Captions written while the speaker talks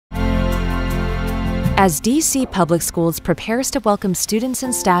As DC Public Schools prepares to welcome students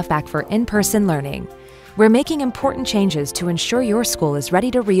and staff back for in-person learning, we're making important changes to ensure your school is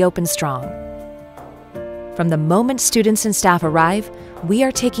ready to reopen strong. From the moment students and staff arrive, we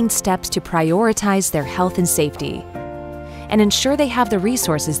are taking steps to prioritize their health and safety and ensure they have the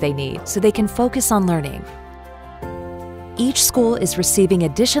resources they need so they can focus on learning. Each school is receiving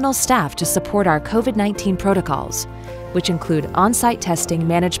additional staff to support our COVID-19 protocols, which include on-site testing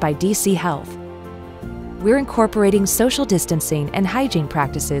managed by DC Health. We're incorporating social distancing and hygiene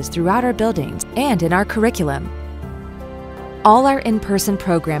practices throughout our buildings and in our curriculum. All our in-person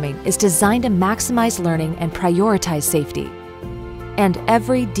programming is designed to maximize learning and prioritize safety. And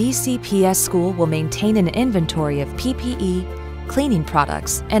every DCPS school will maintain an inventory of PPE, cleaning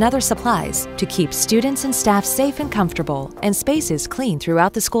products, and other supplies to keep students and staff safe and comfortable and spaces clean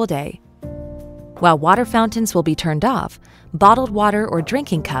throughout the school day. While water fountains will be turned off, bottled water or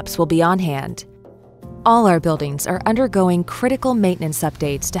drinking cups will be on hand. All our buildings are undergoing critical maintenance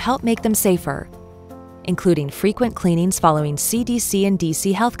updates to help make them safer, including frequent cleanings following CDC and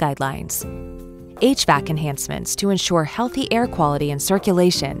DC health guidelines, HVAC enhancements to ensure healthy air quality and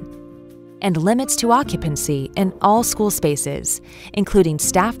circulation, and limits to occupancy in all school spaces, including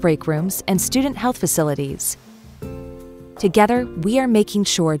staff break rooms and student health facilities. Together, we are making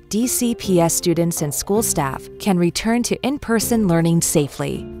sure DCPS students and school staff can return to in-person learning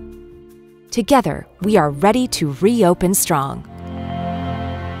safely. Together, we are ready to reopen strong.